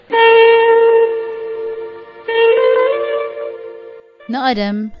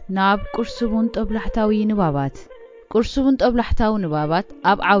نقدم ناب قرصبون طبلحتاوي نبابات قرصبون طبلحتاو نبابات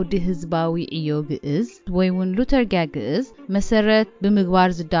أب عودي هزباوي إيو جئز ويون لوترجا جئز مسرت بمغوار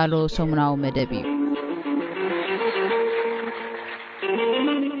زدالو سومناو مدبي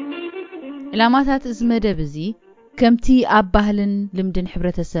علامات إزمدبزي كمتي أب بهلن لمدن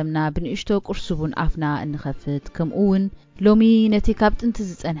حبرة سمنا بنشتو قرصبون أفنا النخفت كم أون لومي نتي كابت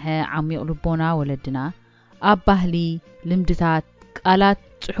انتزت أنها عمي قلبونا ولدنا أب بهلي لمدتات قالات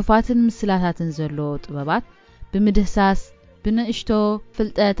صحفات مسلاتات زلو طبابات بمدهساس بنشتو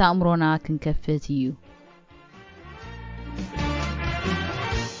فلتات أمرونا كنكفتيو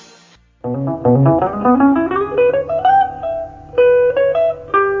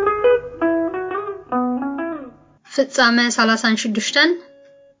ፍጻመ 36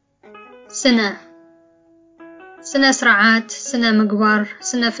 ስነ ስርዓት ስነ ምግባር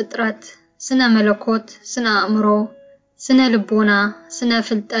ስነ ፍጥረት ስነ መለኮት ስነ አእምሮ ስነ ልቦና ስነ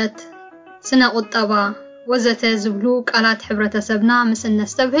ፍልጠት ስነ ቁጠባ ወዘተ ዝብሉ ቃላት ሕብረተሰብና ምስ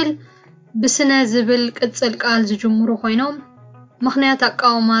ነስተብህል ብስነ ዝብል ቅጽል ቃል ዝጅምሩ ኮይኖም ምኽንያት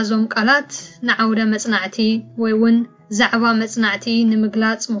አቃውማ ዞም ቃላት ንዓውደ መጽናዕቲ ወይ ውን ዛዕባ መጽናዕቲ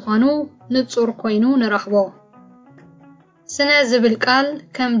ንምግላጽ ምዃኑ ንጹር ኮይኑ ንረኽቦ ስነ ዝብል ቃል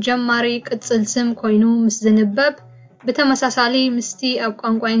ከም ጀማሪ ቅጽል ስም ኮይኑ ምስ ዝንበብ ብተመሳሳሊ ምስቲ ኣብ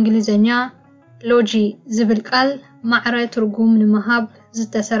ቋንቋ እንግሊዘኛ ሎጂ ዝብል ቃል ማዕረ ትርጉም ንምሃብ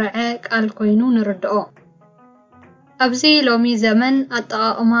ዝተሰርዐ ቃል ኮይኑ ንርድኦ ኣብዚ ሎሚ ዘመን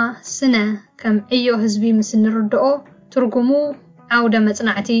ኣጠቃቅማ ስነ ከም ዕዮ ህዝቢ ምስ ንርድኦ ትርጉሙ ዓውደ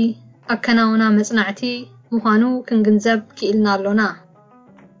መጽናዕቲ ኣከናውና መጽናዕቲ ምዃኑ ክንግንዘብ ክኢልና ኣሎና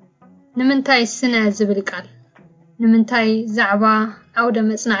ንምንታይ ስነ ዝብል ቃል ንምንታይ ዛዕባ ዓውደ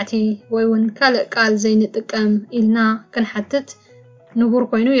መጽናዕቲ ወይ ውን ካልእ ቃል ዘይንጥቀም ኢልና ክንሓትት ንቡር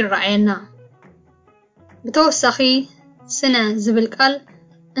ኮይኑ ይረኣየና ብተወሳኺ ስነ ዝብል ቃል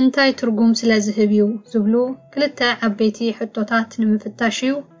እንታይ ትርጉም ስለ ዝህብዩ ዝብሉ ክልተ ዓበይቲ ሕቶታት ንምፍታሽ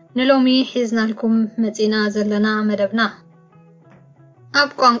እዩ ንሎሚ ሒዝናልኩም መጺና ዘለና መደብና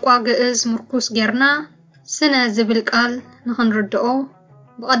ኣብ ቋንቋ ግዕዝ ምርኩስ ጌርና ስነ ዝብል ቃል ንኽንርድኦ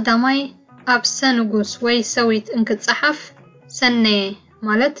ብቐዳማይ ኣብ ሰንጉስ ወይ ሰዊት እንክትጸሓፍ ሰነየ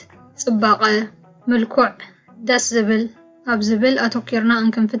ማለት ጽባቐ ምልኩዕ ደስ ዝብል ኣብ ዝብል ኣተኪርና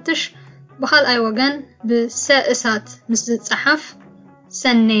እንክንፍትሽ ብኻልኣይ ወገን ብሰእሳት ምስ ዝጸሓፍ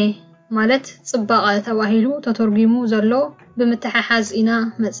ሰነየ ማለት ጽባቐ ተባሂሉ ተተርጊሙ ዘሎ ብምትሓሓዝ ኢና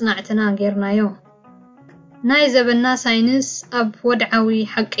መጽናዕትና ጌርናዮ ናይ ዘበና ሳይንስ ኣብ ወድዓዊ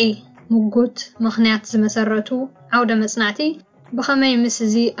ሓቂ ሙጉት ምኽንያት ዝመሰረቱ ዓውደ መጽናዕቲ ብኸመይ ምስ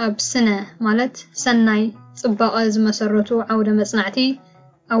እዚ ኣብ ስነ ማለት ሰናይ ጽባቐ ዝመሰረቱ ዓውደ መጽናዕቲ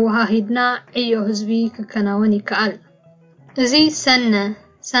ኣወሃሂድና ዕዮ ህዝቢ ክከናወን ይከኣል እዚ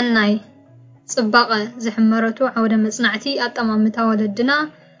ሰናይ ጽባቐ ዝሕመረቱ ዓውደ መጽናዕቲ ኣጠማምታ ወለድና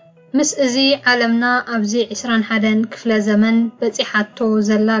ምስ እዚ ዓለምና ኣብዚ 21 ክፍለ ዘመን በፂሓቶ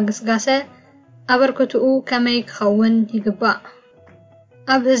ዘላ ግስጋሰ ኣበርክትኡ ከመይ ክኸውን ይግባእ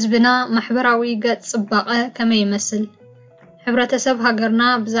ኣብ ህዝብና ማሕበራዊ ገጽ ጽባቐ ከመይ ይመስል ሕብረተሰብ ሃገርና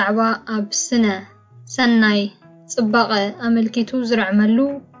ብዛዕባ ኣብ ስነ ሰናይ ጽባቐ ኣመልኪቱ ዝረዕመሉ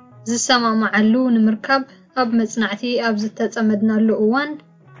ዝሰማማዓሉ ንምርካብ ኣብ መጽናዕቲ ኣብ ዝተጸመድናሉ እዋን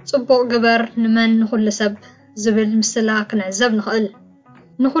ጽቡቕ ግበር ንመን ንኹሉ ሰብ ዝብል ምስላ ክንዕዘብ ንኽእል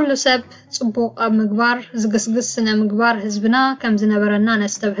ንኹሉ ሰብ ጽቡቕ ኣብ ምግባር ዝግስግስ ስነ ምግባር ህዝብና ከም ዝነበረና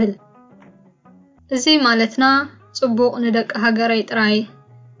ነስተብህል እዚ ማለትና ጽቡቕ ንደቂ ሃገረይ ጥራይ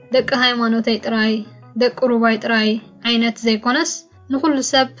ደቂ ሃይማኖተይ ጥራይ ደቂ ሩባይ ጥራይ ዓይነት ዘይኮነስ ንኹሉ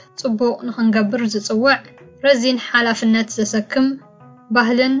ሰብ ጽቡቕ ንኽንገብር ዝጽውዕ ረዚን ሓላፍነት ዘሰክም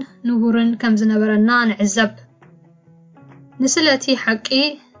ባህልን ንቡርን ከም ዝነበረና ንዕዘብ ንስለቲ ሓቂ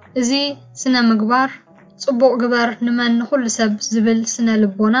እዚ ስነ ምግባር ጽቡቕ ግበር ንመን ንኹሉ ሰብ ዝብል ስነ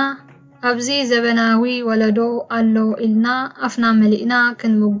ልቦና ኣብዚ ዘበናዊ ወለዶ ኣሎ ኢልና ኣፍና መሊእና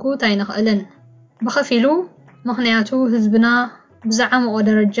ክንምጉት ኣይንኽእልን ብኸፊሉ ምኽንያቱ ህዝብና ብዛዕምቆ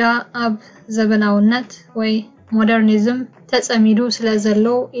ደረጃ ኣብ ዘበናውነት ወይ ሞደርኒዝም ተጸሚዱ ስለ ዘሎ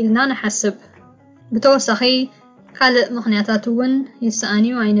ኢልና ንሓስብ ብተወሳኺ ካልእ ምኽንያታት እውን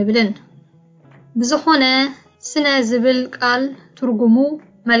ይሰኣንዩ ኣይንብልን ብዝኾነ ስነ ዝብል ቃል ትርጉሙ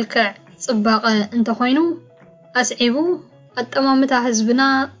መልክዕ ጽባቐ እንተኾይኑ ኣስዒቡ ኣጠማምታ ህዝብና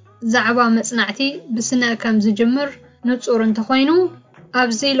ዛዕባ መጽናዕቲ ብስነ ከም ዝጅምር ንጹር እንተኾይኑ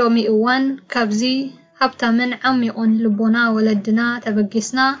ኣብዚ ሎሚ እዋን ካብዚ ሃብታምን ዓሚቑን ልቦና ወለድና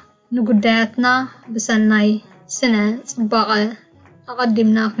ተበጊስና ንጉዳያትና ብሰናይ ስነ ጽባቐ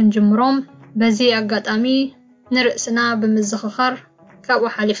ኣቐዲምና ክንጅምሮም በዚ ኣጋጣሚ ንርእስና ብምዝኽኻር ካብኡ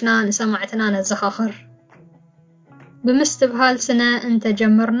ሓሊፍና ንሰማዕትና ነዘኻኽር ብምስትብሃል ስነ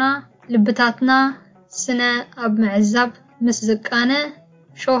እንተጀመርና ልብታትና ስነ ኣብ ምዕዛብ ምስ ዝቃነ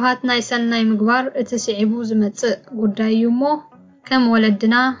ሸውሃት ናይ ሰናይ ምግባር እቲ ስዒቡ ዝመጽእ ጉዳይ እዩ እሞ ከም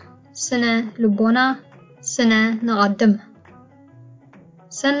ወለድና ስነ ልቦና ስነ ንቐድም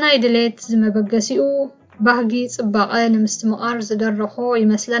ሰናይ ድሌት ዝመበገሲኡ ባህጊ ጽባቐ ንምስትምቓር ዝደረኾ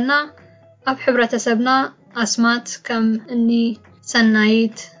ይመስለና ኣብ ሕብረተሰብና ኣስማት ከም እኒ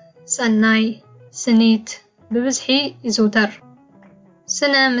ሰናይት ሰናይ ስኒት ብብዝሒ ይዝውተር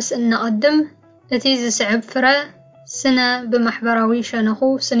ስነ ምስ እንቐድም እቲ ዝስዕብ ፍረ ስነ ብማሕበራዊ ሸነኹ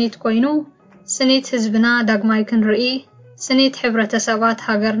ስኒት ኮይኑ ስኒት ህዝብና ዳግማይ ክንርኢ ስኒት ሕብረተሰባት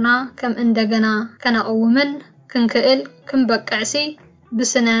ሃገርና ከም እንደገና ከነቐውምን ክንክእል ክንበቅዕሲ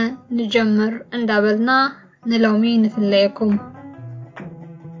ብስነ ንጀምር እንዳበልና ንሎሚ ንፍለየኩም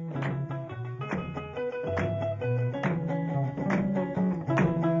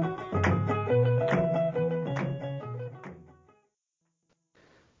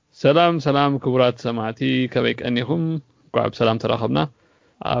ሰላም ክቡራት ሰማዕቲ ከመይ ቀኒኹም ቋዕብ ሰላም ተራኸብና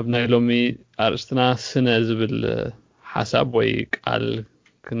ኣብ ናይ ሎሚ ኣርእስትና ስነ ዝብል ሓሳብ ወይ ቃል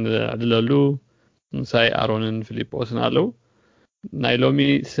ክንዕልለሉ ንሳይ ኣሮንን ፊሊጶስን ኣለው ናይ ሎሚ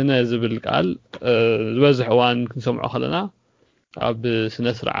ስነ ዝብል ቃል ዝበዝሕ እዋን ክንሰምዖ ከለና ኣብ ስነ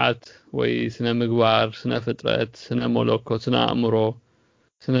ስርዓት ወይ ስነ ምግባር ስነ ፍጥረት ስነ መለኮት ስነ ኣእምሮ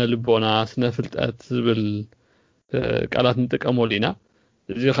ስነ ልቦና ስነ ፍልጠት ዝብል ቃላት ንጥቀመሉ ኢና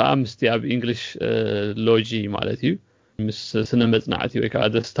እዚ ከዓ ምስቲ ኣብ እንግሊሽ ሎጂ ማለት እዩ ምስ ስነ መጽናዕቲ ወይ ከዓ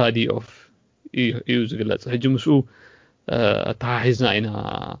the study of እዩ ዝግለጽ ሕጂ ምስኡ ተሓሒዝና ኢና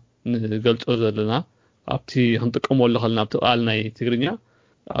ንገልጾ ዘለና ኣብቲ ክንጥቀመሉ ከለና ኣብቲ ቃል ናይ ትግርኛ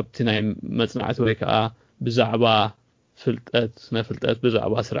ኣብቲ ናይ መጽናዕቲ ወይ ከዓ ብዛዕባ ፍልጠት ስነ ፍልጠት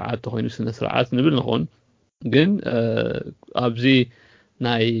ብዛዕባ ስርዓት ተኮይኑ ስነ ስርዓት ንብል ንኾን ግን ኣብዚ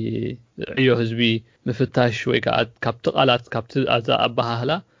ናይ ዕዮ ህዝቢ ምፍታሽ ወይ ከዓ ካብቲ ቃላት ካብቲ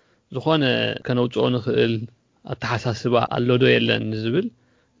ኣባሃህላ ዝኾነ ከነውፅኦ ንኽእል ኣተሓሳስባ ኣሎ ዶ የለን ዝብል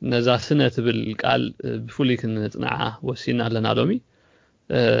ነዛ ስነ ትብል ቃል ብፍሉይ ክንጽንዓ ወሲና ኣለና ሎሚ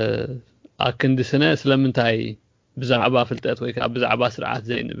ኣክንዲ ስነ ስለምንታይ ብዛዕባ ፍልጠት ወይ ከዓ ብዛዕባ ስርዓት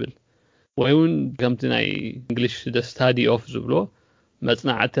ዘይንብል ወይ እውን ከምቲ ናይ እንግሊሽ the study of ዝብሎ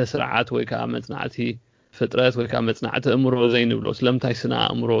መጽናዕቲ ስርዓት ወይ ከዓ መጽናዕቲ ፍጥረት ወይ ከዓ መጽናዕቲ እምሮ ዘይንብሎ ስለምንታይ ስነ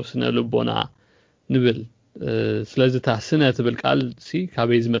ኣእምሮ ስነ ልቦና ንብል ስለዚ ታ ስነ ትብል ቃል ሲ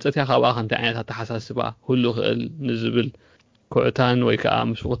ካበይ ዝመጸት ያ ካብኣ ከንታይ ዓይነት ኣተሓሳስባ ሁሉ ክእል ንዝብል ኩዕታን ወይ ከዓ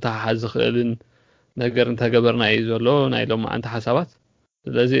ምስ ወታሓ ዝኽእልን ነገር እንተገበርና እዩ ዘሎ ናይ ሎም አንተ ሓሳባት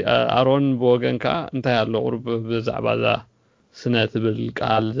ስለዚ ኣሮን ብወገንካ እንታይ ኣሎ ቁርብ ብዛዕባ ዛ ስነ ትብል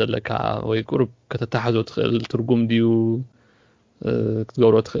ቃል ዘለካ ወይ ቁርብ ከተታሓዞ ትኽእል ትርጉም ድዩ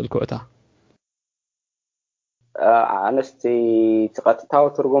ክትገብሮ ትኽእል ኩዕታ ኣነስቲ ተቐጥታው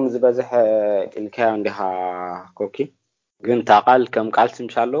ትርጉም ዝበዝሕ ኢልካዮ እንዲኻ ኮኪ ግን ታቃል ከም ቃል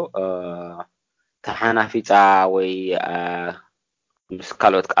ስምሻሎ ተሓናፊፃ ወይ ምስ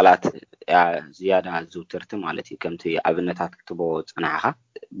ካልኦት ቃላት ዝያዳ ዝውትርቲ ማለት እዩ ከምቲ ኣብነታት ክትቦ ጽናሓ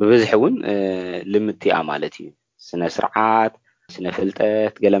ብብዝሕ እውን ልምትያ ማለት እዩ ስነ ስርዓት ስነ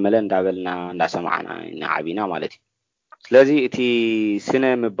ፍልጠት ገለመለ እንዳበልና እንዳሰማዕና ንዓቢና ማለት እዩ ስለዚ እቲ ስነ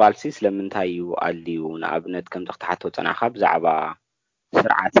ምባልሲ ስለምንታይ እዩ ኣልዩ ንኣብነት ከም ተሕተሓቶ ጽናሓ ብዛዕባ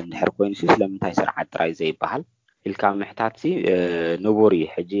ስርዓት እንድሕር ኮይኑ ስለምንታይ ስርዓት ጥራይ ዘይበሃል ኢልካ ምሕታትሲ ንቡሪ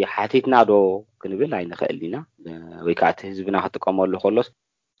ሕጂ ሓቲትና ዶ ክንብል ኣይንኽእል ኢና ወይ ከዓ እቲ ህዝብና ክጥቀመሉ ከሎስ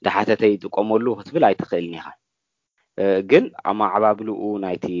ዳሓተተይ ይጥቀመሉ ክትብል ኣይትኽእልኒ ኢኻ ግን ኣማዕባብልኡ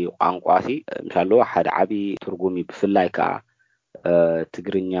ናይቲ ቋንቋሲ ምሳሎ ሓደ ዓቢ ትርጉም ብፍላይ ከዓ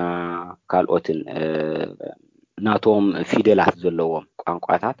ትግርኛ ካልኦትን ናቶም ፊደላት ዘለዎም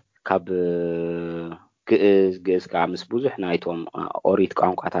ቋንቋታት ካብ ግዕዝ ከዓ ምስ ብዙሕ ናይቶም ኦሪት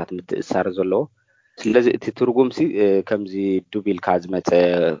ቋንቋታት ምትእስሳር ዘለዎ ስለዚ እቲ ትርጉምሲ ከምዚ ዱቢልካ ዝመፀ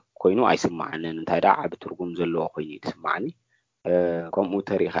ኮይኑ ኣይስማዓንን እንታይ ዳ ዓቢ ትርጉም ዘለዎ ኮይኑ ይስማዓኒ ከምኡ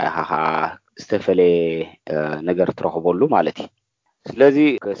ተሪኻ ኢኻ ዝተፈለየ ነገር ትረኽበሉ ማለት እዩ ስለዚ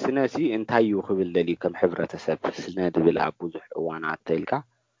ስነሲ እንታይ እዩ ክብል ደሊ ከም ሕብረተሰብ ስነ ድብል ኣብ ብዙሕ እዋናት ተልካ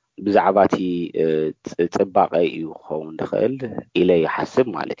ብዛዕባቲ ጽባቐ እዩ ክኸውን ድኽእል ኢለ ይሓስብ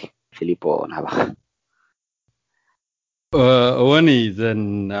ማለት እዩ ፊሊጶ ናባኻ ወኒ ዘን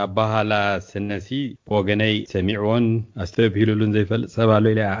ኣባሃላ ስነሲ ወገነይ ሰሚዕዎን ኣስተብሂሉሉን ዘይፈልጥ ሰባሎ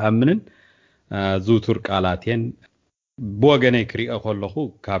ኢለ ኣምንን ዝውቱር ቃላትየን ብወገነይ ክሪኦ ከለኹ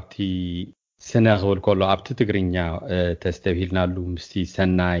ካብቲ ስነ ክብል ከሎ ኣብቲ ትግርኛ ተስተብሂልናሉ ምስቲ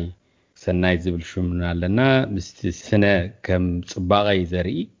ሰናይ ዝብል ሽሙና ኣለና ምስቲ ስነ ከም ጽባቐ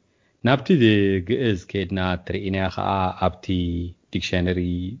ዘርኢ ናብቲ ግዕዝ ከድና ትርኢና ከዓ ኣብቲ ዲክሽነሪ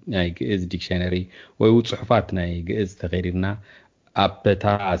ናይ ግዕዝ ዲክሽነሪ ወይ ጽሑፋት ናይ ግዕዝ ተኸዲና ኣብ በታ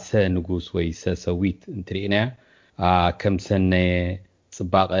ንጉስ ወይ ሰዊት እንትርኢና ከም ሰነ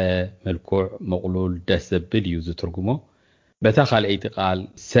ጽባቐ መልኩዕ መቕሉል ደስ ዘብል እዩ ዝትርጉሞ بتا خالقيتي قال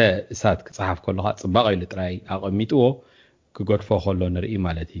سات كصحف كلها صباغ إلى تراي أقميتو كقد فوخلو نرئي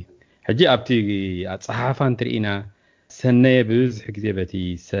مالتي حجي أبتي صحفان ترئينا سنة بوز حكزي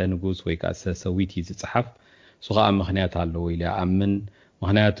بتي سنقوس ويكا سويتي صحف سوغا مخنيات هالو إلى أمن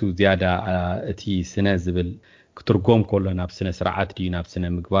مخنياتو زيادة أتي سنة زبل كترقوم كله ناب سنة سرعات ديو ناب سنة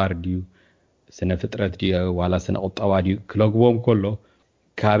مقبار ديو سنة فترة ديو ولا سنة قطعوا ديو كلاقوم كله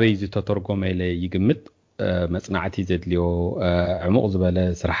كابي زي تترقوم إلى يقمت مصنعتي زدليو عمق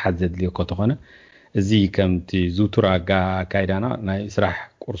زبالة سرحات زدليو كتخونه زي كمتي زوترا كايدانا ناي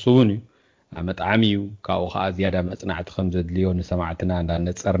سرح قرصوني مطعميو كاو خا زياده مصنعت خم زدليو نسمعتنا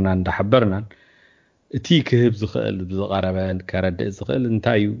نصرنا ندحبرنا اتي كهب زخل بزقربن كرد زخل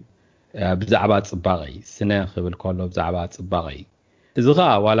انتايو بزعبا صباغي سنه خبل كله بزعبا صباغي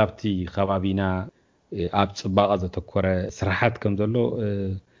ازغا والابتي خبابينا اب صباغه زتكره سرحات كم زلو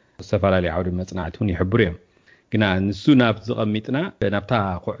استفالالي عود مصنعتون يحبريهم كنا نسونا بزقميتنا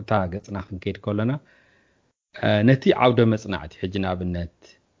نبتا قعتا قصنا خنكيد كلنا نتي عودة مصنعتي حجنا بالنت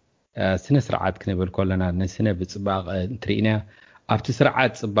سنة سرعات كنبل كلنا نسنة بصباغ ترينا أبت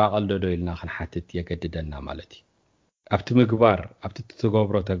سرعات صباغ اللودو إلنا خنحتت يقددنا مالتي أبت مقبار أبت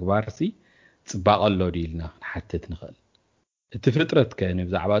تتقبرو تقبار سي صباغ اللودو إلنا خنحتت نخل التفترت كان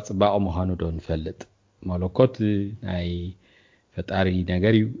بزعبات صباغ مهانو دون فلت مالوكوت ناي فتاري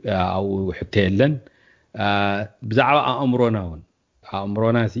نغري أو حتيلن بزعبا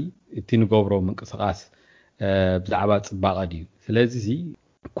أمرونا سي تنقبرو من قصقاس بزعبا صباغ ديو سلازي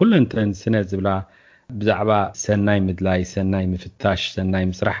كل انت سنة زبلا بزعبا سناي مدلاي سناي مفتاش سناي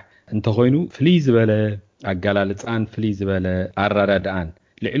مسرح انت خوينو فليز بلا اقالالصان فليز بلا اراردان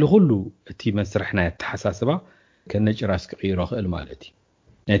لعل كله تي مسرحنا يتحساسبا كنج راسك قيرو خل مالتي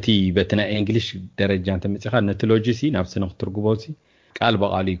نتي بتنا انجليش درجه انت مصخا نتلوجيسي نفس نخترغبوسي قال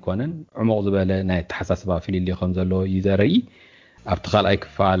بقالي يكونن عمق زباله ناي تحساسبا في اللي خمزلو يزري ابتخال اي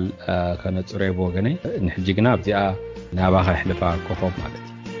كفال كان صريبو غني نحجينا بزيا ناباخ يحلفا كوفوب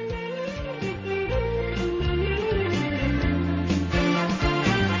مالتي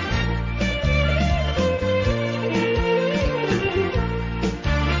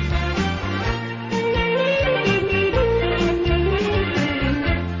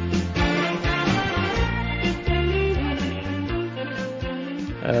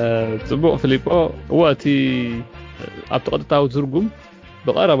ጽቡቕ ፊሊጶ ወቲ ኣብ ተቐጥታዊ ትርጉም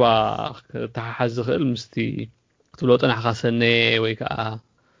ብቐረባ ተሓሓዝ ዝኽእል ምስቲ ክትብሎ ጥናሕኻ ሰነየ ወይ ከዓ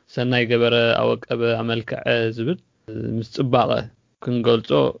ሰናይ ገበረ ኣወቀበ ኣመልክዐ ዝብል ምስ ጽባቐ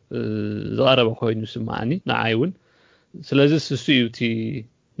ክንገልጾ ዝቐረበ ኮይኑ ይስምዓኒ ንዓይ እውን ስለዚ እሱ እዩ እቲ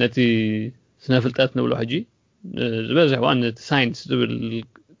ነቲ ስነ ፍልጠት ንብሎ ሕጂ ዝበዝሕ ዋን ነቲ ሳይንስ ዝብል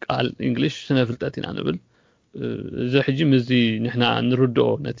ቃል እንግሊሽ ስነ ፍልጠት ኢና ንብል እዚ ሕጂ ምዚ ንሕና ንርድኦ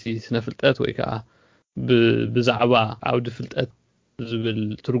ነቲ ስነ ፍልጠት ወይ ከዓ ብዛዕባ ዓውዲ ፍልጠት ዝብል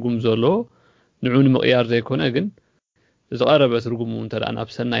ትርጉም ዘሎ ንዑ ንምቕያር ዘይኮነ ግን ዝቐረበ ትርጉሙ እንተደኣ ናብ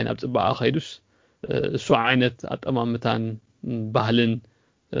ሰናይ ናብ ጽባቐ ኸይዱስ እሱ ዓይነት ኣጠማምታን ባህልን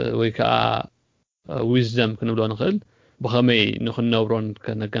ወይ ከዓ ዊዝደም ክንብሎ ንኽእል ብኸመይ ንኽነብሮን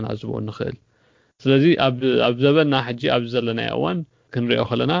ከነገናዝቦ ንኽእል ስለዚ ኣብ ዘበና ሕጂ ኣብ ዘለናዮ እዋን ክንሪኦ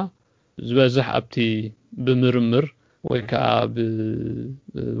ከለና ዝበዝሕ ኣብቲ ብምርምር ወይ ከዓ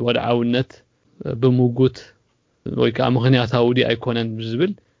ብወድዓውነት ብምጉት ወይ ከዓ ምኽንያታዊ ዲ ኣይኮነን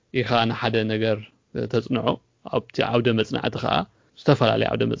ብዝብል ኢኻ ንሓደ ነገር ተጽንዖ ኣብቲ ዓውደ መጽናዕቲ ከዓ ዝተፈላለዩ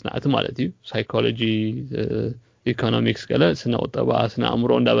ዓውደ መጽናዕቲ ማለት እዩ ሳይኮሎጂ ኢኮኖሚክስ ገለ ስነ ቁጠባ ስነ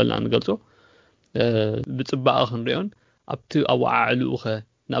ኣእምሮ እንዳበልና ንገልጾ ብጽባቐ ክንሪኦን ኣብቲ ኣወዓዕልኡ ኸ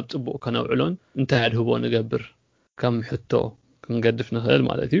ናብ ጽቡቕ ከነውዕሎን እንታይ ኣድህቦ ንገብር ከም ሕቶ ክንገድፍ ንኽእል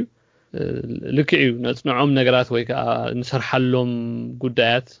ማለት እዩ ልክዕ እዩ ነጽንዖም ነገራት ወይ ከዓ ንሰርሓሎም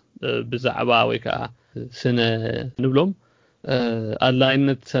ጉዳያት ብዛዕባ ወይ ከዓ ስነ ንብሎም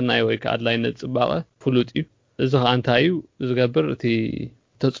ኣድላይነት ሰናይ ወይ ከዓ ኣድላይነት ጽባቐ ፍሉጥ እዩ እዚ ኸ እንታይ እዩ ዝገብር እቲ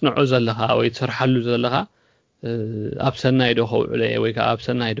ተጽንዖ ዘለኻ ወይ ትሰርሓሉ ዘለኻ ኣብ ሰናይ ዶ ኸውዕሎ ወይ ከዓ ኣብ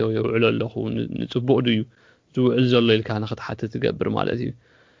ሰናይ ዶ የውዕሎ ኣለኹ ንጽቡቕ ድዩ ዝውዕል ዘሎ ኢልካ ንኽትሓትት ትገብር ማለት እዩ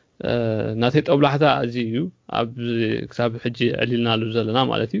ናተይ ጠብላሕታ እዚ እዩ ኣብ ክሳብ ሕጂ ዕሊልናሉ ዘለና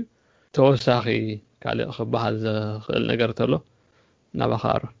ማለት እዩ ተወሳኺ ካልእ ክበሃል ዝኽእል ነገር ተሎ ናባኻ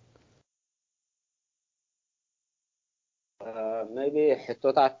ኣሮን maybe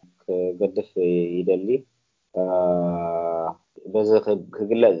ሕቶታት ክገድፍ ይደሊ በዚ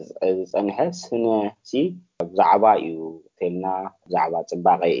ክግለጽ ዝጸንሐ ስነ ሲ ብዛዕባ እዩ ተልና ብዛዕባ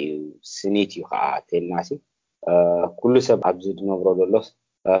ጽባቐ እዩ ስኒት እዩ ከዓ ተልና ሲ ኩሉ ሰብ ኣብዚ ዝነብሮ ዘሎ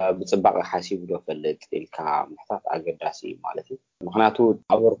ብጽባቕ ሓሲቡ ዶ ፈልጥ ኢልካ ምሕታት ኣገዳሲ ማለት እዩ ምክንያቱ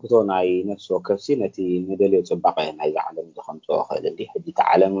ኣበርክቶ ናይ ነፍሲ ወከፍሲ ነቲ ንደልዮ ጽባቐ ናይዚ ዓለም ዘኸምፅኦ ኽእል እንዲ ሕጂ እቲ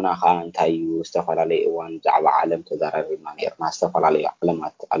ዓለምና ኸ እንታይ እዩ ዝተፈላለዩ እዋን ብዛዕባ ዓለም ተዛራሪብና ነርና ዝተፈላለዩ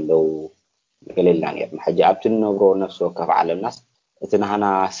ዓለማት ኣለው ገለልና ነርና ሕጂ ኣብቲ ንነብሮ ነፍሲ ወከፍ ዓለምናስ እቲ ናህና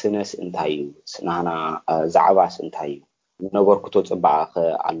ስነስ እንታይ እዩ ናህና ዛዕባስ እንታይ እዩ ነበርክቶ ጽባቐ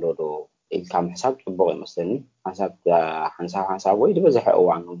ኣሎ ዶ ኢልካ ምሕሳብ ጽቡቕ ይመስለኒ ሓንሳብ ወይ ዝበዝሐ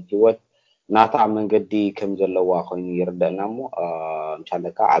እዋን ህይወት ናታ መንገዲ ከም ዘለዋ ኮይኑ ይርዳእና እሞ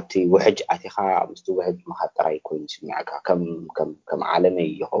ምሻለካ ኣብቲ ውሕጅ ኣቲኻ ምስቲ ውሕጅ መኻጠራይ ኮይኑ ስምዓካ ከም ዓለመይ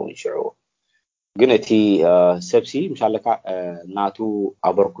ይኸውን ሽዑ ግን እቲ ሰብሲ ምሻለካ ናቱ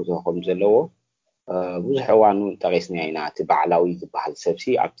ኣበርክቶ ከም ዘለዎ ብዙሕ እዋን ጠቂስና ኢና እቲ በዓላዊ ዝበሃል ሰብሲ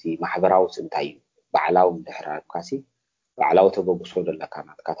ኣብቲ ማሕበራዊ እንታይ እዩ በዓላዊ ምድሕራርካሲ በዓላዊ ተበግሶ ዘለካ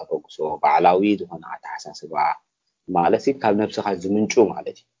ናትካ ተበግሶ በዓላዊ ዝኾነ ኣተሓሳስባ ማለት ካብ ነፍስኻ ዝምንጩ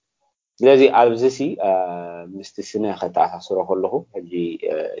ማለት እዩ ስለዚ ኣብዚሲ ምስቲ ስነ ከተኣሳስሮ ከለኹ ሕጂ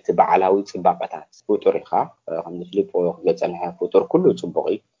እቲ በዓላዊ ጽባቐታት ፍጡር ኢኻ ከም ፊልጶ ገጸንሐ ፍጡር ኩሉ ጽቡቕ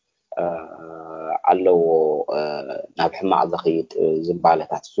እዩ ኣለዎ ናብ ሕማቕ ዘኸይድ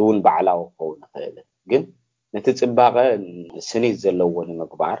ዝባለታት እውን በዓላዊ ክኸውን ይኽእል ግን ነቲ ጽባቐ ስኒት ዘለዎ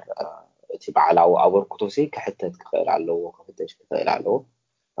ንምግባር እቲ በዓላዊ ኣበርክቶሲ ክሕተት ክኽእል ኣለዎ ክፍተሽ ክኽእል ኣለዎ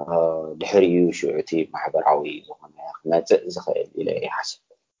ድሕሪኡ ሽዑቲ ማሕበራዊ ዝኾነ ክመጽእ ዝኽእል ኢለ ይሓስብ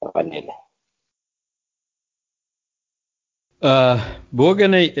ተቐኒለ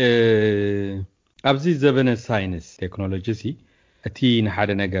ብወገነይ ኣብዚ ዘበነ ሳይንስ ቴክኖሎጂ ሲ እቲ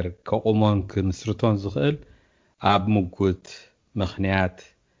ንሓደ ነገር ከቆሞን ክምስርቶን ዝኽእል ኣብ ምጉት ምኽንያት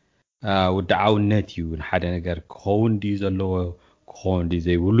ውድዓውነት እዩ ንሓደ ነገር ክኸውን ድዩ ዘለዎ ክኸውን ድዩ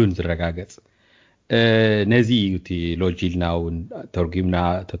ዘይብሉን ዝረጋገጽ ነዚ እቲ ሎጂልና እውን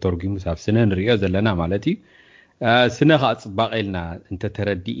ተተርጊሙ ሳብ ስነ ንሪኦ ዘለና ማለት እዩ ስነ ኸ ጽባቐ ኢልና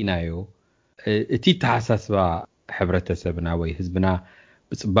እንተተረዲእናዮ እቲ ተሓሳስባ ሕብረተሰብና ወይ ህዝብና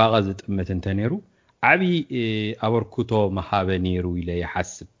ብጽባቐ ዝጥምት እንተነይሩ ዓቢ ኣበርክቶ መሃበ ነይሩ ኢለ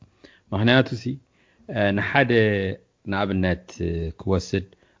ይሓስብ ምክንያቱ ሲ ንሓደ ንኣብነት ክወስድ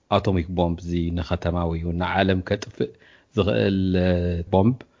ኣቶሚክ ቦምብ እዚ ንኸተማ ወይ ንዓለም ከጥፍእ ዝኽእል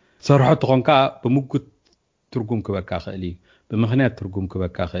ቦምብ ሰርሖ ተኾንካ ብምጉት ትርጉም ክበካ ኽእል እዩ ብምኽንያት ትርጉም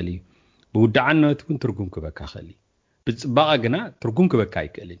ክበካ ኽእል እዩ ብውድዓነት እውን ትርጉም ክበካ ኽእል እዩ ብጽባቐ ግና ትርጉም ክበካ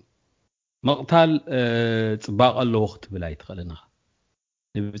ኣይክእልን መቕታል ጽባቐ ኣለዎ ክትብል ኣይትኽእልን ኢኻ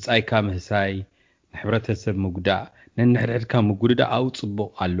ንብጻይካ ምህሳይ ንሕብረተሰብ ምጉዳእ ነንሕድሕድካ ምጉድዳ ኣው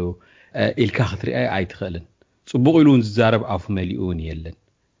ጽቡቕ ኣሎ ኢልካ ክትሪኣይ ኣይትኽእልን ጽቡቕ ኢሉ እውን ዝዛረብ ኣፉ መሊኡ እውን የለን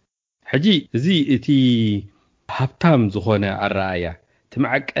ሕጂ እዚ እቲ ሃብታም ዝኾነ ኣረኣያ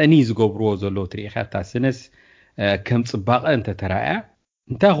ትምዓቀኒ ዝገብርዎ ዘለዎ ትሪኢኻ እታ ስነስ ከም ጽባቐ እንተተራእያ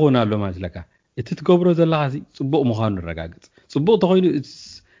እንታይ ክኾን ኣሎ ማለት እቲ ትገብሮ ዘለኻ ጽቡቕ ምዃኑ ንረጋግጽ ጽቡቕ ተኾይኑ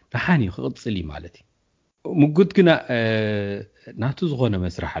ንሓኒ ክቕጽል እዩ ማለት እዩ ምጉት ግና ናቱ ዝኾነ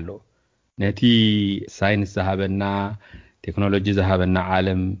መስራሕ ኣለዎ ነቲ ሳይንስ ዝሃበና ቴክኖሎጂ ዝሃበና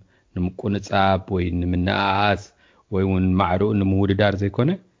ዓለም ንምቁንጻብ ወይ ንምንኣኣስ ወይ እውን ማዕሩኡ ንምውድዳር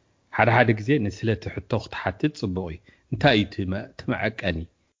ዘይኮነ ሓደ ግዜ ንስለት ሕቶ ክትሓትት ጽቡቕ እዩ እንታይ እዩ ትመዐቀኒ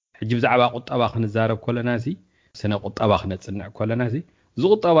ሕጂ ብዛዕባ ቁጠባ ክንዛረብ ኮለናሲ ስነ ቁጠባ ክነጽንዕ ኮለናሲ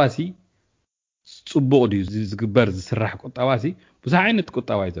ዝቁጠባሲ ጽቡቕ ድዩ ዝግበር ዝስራሕ ቁጠባሲ ብዙሕ ዓይነት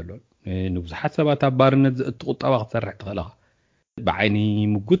ቁጠባ እዩ ዘሎ ንብዙሓት ሰባት ኣብ ባርነት ዝእቱ ቁጠባ ክትሰርሕ ትኽእል ኢኻ ብዓይኒ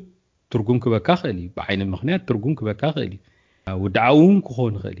ምጉት ትርጉም ክበካ ኽእል እዩ ብዓይኒ ምኽንያት ትርጉም ክበካ ኽእል እዩ ውድዓውን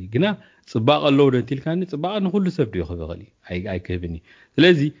ክኾን ኽእል እዩ ግና ጽባቐ ኣለዎ ደንቲልካኒ ጽባቐ ንኹሉ ሰብ ድዩ ክኽእል እዩ ኣይክህብኒ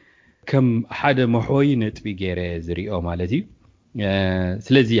ስለዚ ከም ሓደ መሕወይ ነጥቢ ገይረ ዝሪኦ ማለት እዩ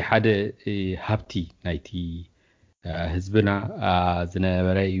ስለዚ ሓደ ሃብቲ ናይቲ ህዝብና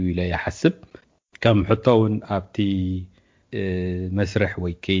ዝነበረ እዩ ኢለ ይሓስብ ከም ሕቶውን ኣብቲ መስርሕ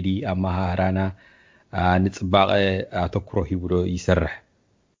ወይ ከይዲ ኣመሃህራና ንጽባቐ ኣተኩሮ ሂብዶ ይሰርሕ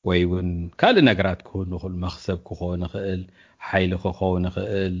ወይ እውን ካልእ ነገራት ክኾን ይኽእል መኽሰብ ክኾን ይኽእል ሓይሊ ክኾን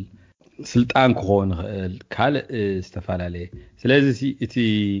ይኽእል ስልጣን ክኾን ይኽእል ካልእ ዝተፈላለየ ስለዚ እቲ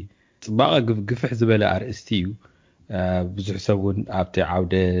ጽባቐ ግፍሕ ዝበለ ኣርእስቲ እዩ ብዙሕ ሰብ እውን ኣብቲ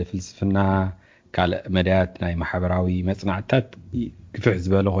ዓውደ ፍልስፍና ካልእ መዳያት ናይ ማሕበራዊ መጽናዕታት ግፍሕ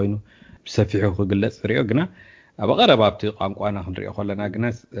ዝበለ ኮይኑ ብሰፊሑ ክግለጽ ሪኦ ግና ኣብ ቀረባ ኣብቲ ቋንቋና ክንሪኦ ከለና ግና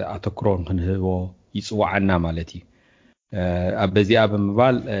ኣተኩሮን ክንህቦ ይጽዋዓና ማለት እዩ ኣብ በዚኣ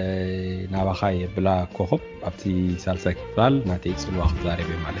ብምባል ናባኻ የብላ ኮኸብ ኣብቲ ሳልሳይ ክፍል ናተይ ጽልዋ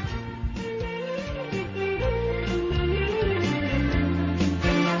ክዛረበ ማለት እዩ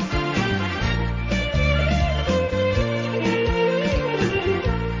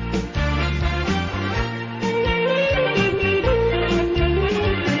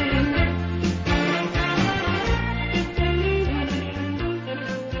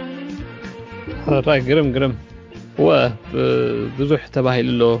راي قرم هو بزح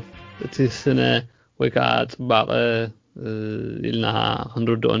تباهيل له تسنة ويكا صباق إلنا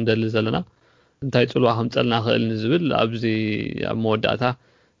خنردو أندل زلنا انتاي تلوها هم تلنا خيل نزبل أبزي موداتا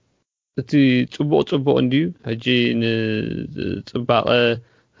تي صبوق انديو هجي صباق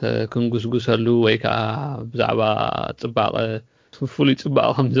كنغسغسلو ويكا بزعبا صباق فولي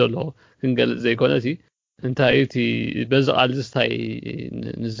صباق هم زلو كنقل زي كونتي انتاي تي بزقال زستاي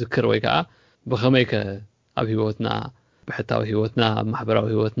نذكر ويكا بخميك اب هيوتنا بحتاو هيوتنا محبراو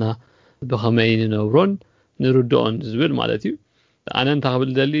هيوتنا بخمين نورون نردون زبل مالتي انا انت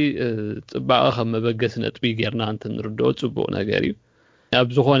قبل دلي صباق خم مبغس نطبي غيرنا انت نردو صبوق نغيري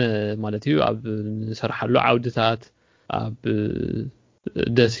اب زخونه مالتي اب نسرحلو عودتات اب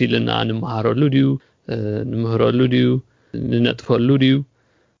دسيلنا نمهارلو ديو نمهرلو ديو ننطفلو ديو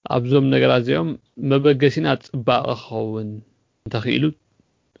ابزوم ነገራት እዚኦም መበገሲና ጽባቐ ኸውን ተኽኢሉ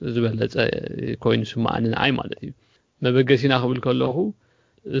ዝበለጸ ኮይኑ ስማዕን ንዓይ ማለት እዩ መበገሲና ክብል ከለኹ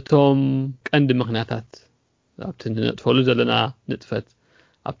እቶም ቀንዲ ምኽንያታት ኣብቲ ንጥፈሉ ዘለና ንጥፈት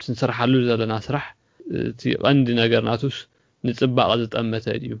ኣብቲ ንስራሓሉ ዘለና ስራሕ እቲ ቀንዲ ነገር ናቱስ ንጽባቐ ዝጠመተ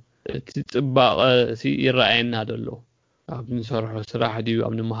እዩ እቲ ጽባቐ ይረኣየና ደሎ ኣብ ንሰርሖ ስራሕ ድዩ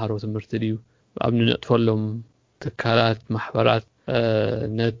ኣብ ንመሃሮ ትምህርቲ ድዩ ኣብ ንጥፈሎም ትካላት ማሕበራት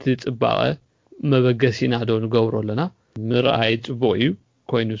ነቲ ጽባቐ መበገሲና ዶ ንገብሮ ኣለና ምርኣይ ጽቡቕ እዩ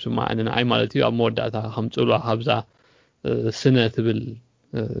ኮይኑ ስማዕን ንዓይ ማለት እዩ ኣብ መወዳእታ ከምጽልዋ ካብዛ ስነ ትብል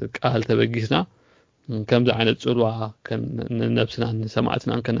ቃል ተበጊስና ከምዚ ዓይነት ጽልዋ ከም ነብስና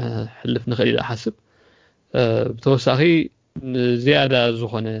ንሰማዕትና ከነሕልፍ ንኽእል ኢለ ሓስብ ብተወሳኺ ዝያዳ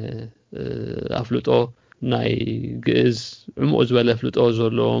ዝኾነ ኣፍልጦ ናይ ግእዝ ዕሙቕ ዝበለ ኣፍልጦ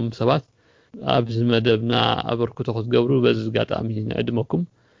ዘለዎም ሰባት ኣብዚ መደብና ኣበርክቶ ክትገብሩ በዚ ኣጋጣሚ ንዕድመኩም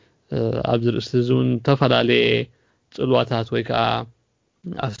ኣብዚ ርእስቲ እውን ተፈላለየ ጽልዋታት ወይ ከዓ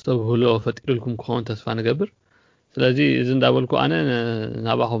ኣስተብህሎ ፈጢሩልኩም ክኸውን ተስፋ ንገብር ስለዚ እዚ እንዳበልኩ ኣነ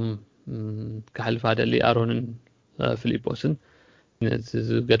ናባኹም ክሕልፋ ደሊ ኣሮንን ፊሊጶስን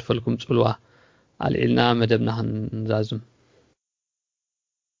ዝገድፈልኩም ጽልዋ ኣልዒልና መደብና ክንዛዝም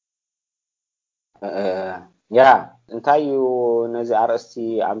ያ እንታይ እዩ ነዚ ኣርእስቲ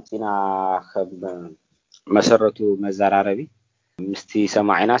ኣምጪና ከም መሰረቱ መዘራረቢ ምስቲ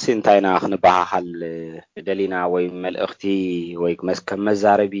ሰማዒናስ እንታይና ክንባሃል ደሊና ወይ መልእኽቲ ወይ ከም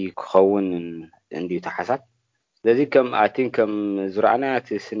መዛረቢ ክኸውን እንዲሁ ተሓሳብ ስለዚ ከም ከም ዝረኣናት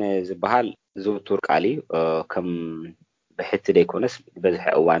ስነ ዝበሃል ዝውቱር ቃል እዩ ከም ብሕቲ ደይኮነስ በዝሕ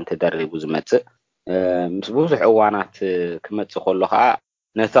እዋን ተደሪቡ ዝመጽእ ምስ ብዙሕ እዋናት ክመጽእ ከሎ ከዓ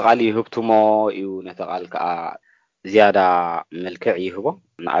ነቲ ቃል ይህብትሞ እዩ ነቲ ቃል ከዓ ዝያዳ መልክዕ ይህቦ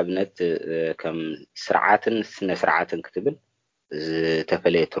ንኣብነት ከም ስርዓትን ስነ ስርዓትን ክትብል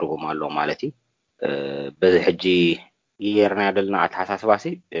ዝተፈለየ ትርጉም ኣሎ ማለት እዩ በዚ ሕጂ ይርና ደልና ኣተሓሳስባሲ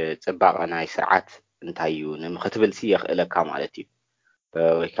ጽባቐ ናይ ስርዓት እንታይ እዩ ንምኽትብልሲ የኽእለካ ማለት እዩ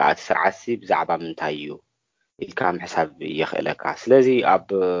ወይ ከዓ እቲ ስርዓትሲ ብዛዕባ ምንታይ እዩ ኢልካ ምሕሳብ የኽእለካ ስለዚ ኣብ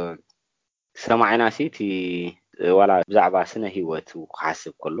ሰማዕናሲ እቲ ዋላ ብዛዕባ ስነ ህይወት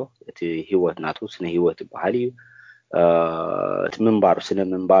ክሓስብ ከሎ እቲ ህይወት ናቱ ስነ ህይወት ይበሃል እዩ እቲ ምንባሩ ስነ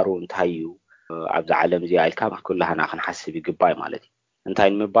ምንባሩ እንታይ እዩ ኣብዚ ዓለም እዚ ኢልካ ኩላህና ክንሓስብ ይግባይ ማለት እዩ እንታይ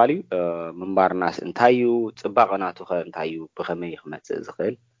ንምባል እዩ ምንባርናስ እንታይ እዩ ጽባቐ ናቱ ኸ እንታይ እዩ ብኸመይ ክመጽእ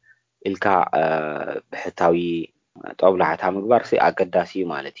ዝኽእል ኢልካ ብሕታዊ ጦብላሕታ ምግባርሲ ኣገዳሲ እዩ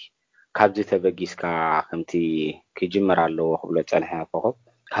ማለት እዩ ካብዚ ተበጊስካ ከምቲ ክጅመር ኣለዎ ክብሎ ጸንሐ ኮኸብ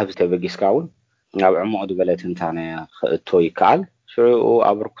ካብዚ ተበጊስካ እውን ናብ ዕሙቕ ዝበለ ትንታነ ክእቶ ይከኣል ሽዑኡ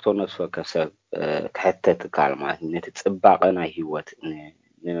ኣበርክቶ ነፍሲ ወከፍ ሰብ ክሕተት ትካል ማለት ነቲ ጽባቐ ናይ ህይወት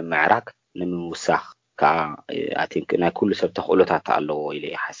ንምምዕራግ ንምውሳኽ ከዓ ኣቲንክ ናይ ኩሉ ሰብ ተኽእሎታት ኣለዎ ኢለ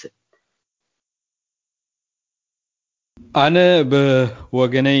ይሓስብ ኣነ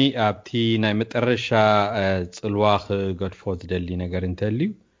ብወገነይ ኣብቲ ናይ መጨረሻ ጽልዋ ክገድፎ ዝደሊ ነገር እንተልዩ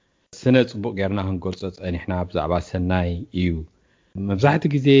ስነ ጽቡቕ ጌርና ክንገልጾ ጸኒሕና ብዛዕባ ሰናይ እዩ መብዛሕቲ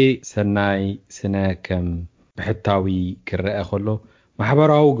ግዜ ሰናይ ስነ ከም ብሕታዊ ክረአ ከሎ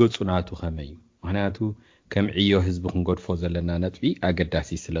ማሕበራዊ ገጹ ናቱ ከመይ እዩ ምክንያቱ ከም ዕዮ ህዝቢ ክንገድፎ ዘለና ነጥቢ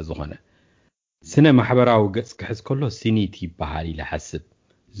ኣገዳሲ ስለ ዝኾነ ስነ ማሕበራዊ ገጽ ክሕዝ ከሎ ሲኒት ይበሃል ኢለ ሓስብ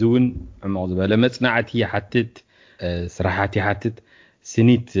ዝውን ዕሙቕ ዝበለ መጽናዕቲ ይሓትት ስራሓት ይሓትት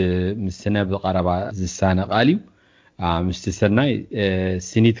ሲኒት ምስ ስነ ብቐረባ ዝሳነቃል እዩ ምስቲ ሰናይ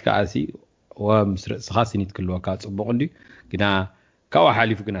ሲኒት ከኣሲ ወምስ ርእስኻ ሲኒት ክልወካ ጽቡቕ እንዲ ግና ካብኡ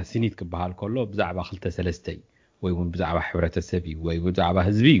ሓሊፉ ግና ሲኒት ክበሃል ከሎ ብዛዕባ 2-3 ወይ እውን ብዛዕባ ሕብረተሰብ እዩ ወይ ብዛዕባ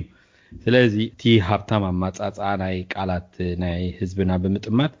ህዝቢ እዩ ስለዚ እቲ ሃብታም ኣማጻጽኣ ናይ ቃላት ናይ ህዝብና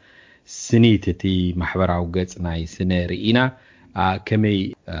ብምጥማት ስኒት እቲ ማሕበራዊ ገጽ ናይ ስነ ርኢና ከመይ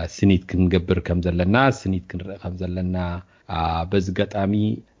ስኒት ክንገብር ከም ዘለና ስኒት ክንርኢ ከም ዘለና በዚ ገጣሚ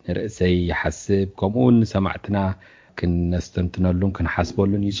رأسي يحسب كمون سمعتنا كنستنتنلون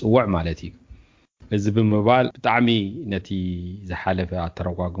كنحسبولون يصوع مالتي إذا بمبال بتعمي نتي زحالفة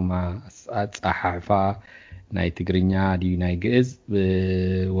ترواقما أصحافا ناي تقرينيا دي ناي جئز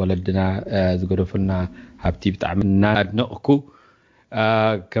ولدنا زقرفلنا هبتي بتعملنا نقكو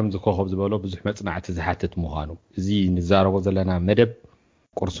كم زكوخب زبالو بزح مصنع زحاتت مخانو زي نزارو زلنا مدب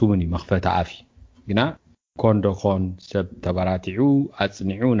قرصومني مخفة عافي جنا كوندو خون سب تبراتعو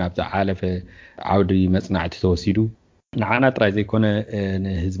أصنعو نبتا حالفة عودي مصنع توسيدو نعانا ترى زي كونه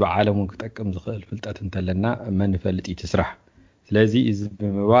حزب عالم كتقم زخل فلطات انتلنا ما نفلط يتسرح ስለዚህ እዚ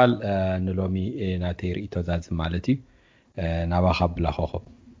ብምባል ንሎሚ ናተይ ርእቶ ዛዝ ማለትዩ ናባኻ ብላኸኸብ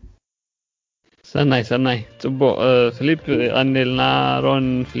ሰናይ ጽቡቕ ፊሊፕ ኣኔልና ሮን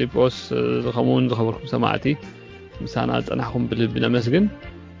ፊሊጶስ ዝኸሙን ዝኸበርኩም ሰማዕቲ ምሳና ፀናሕኩም ብልብ ነመስግን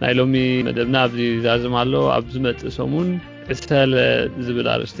ናይ ሎሚ መደብና ኣብዚ ዛዝም ኣሎ ኣብ ዝመፅእ ሰሙን ዕሰለ ዝብል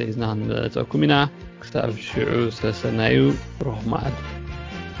ኣርእስቲ ሒዝና ክንመፀኩም ኢና ክሳብ ሽዑ ስለሰናዩ ሩህ መዓልቲ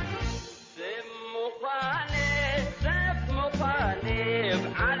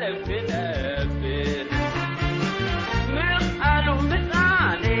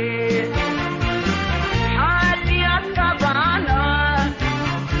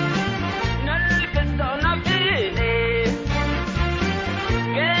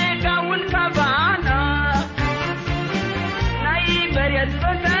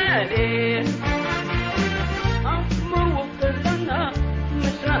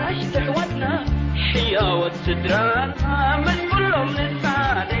حياة الدراما من كلهم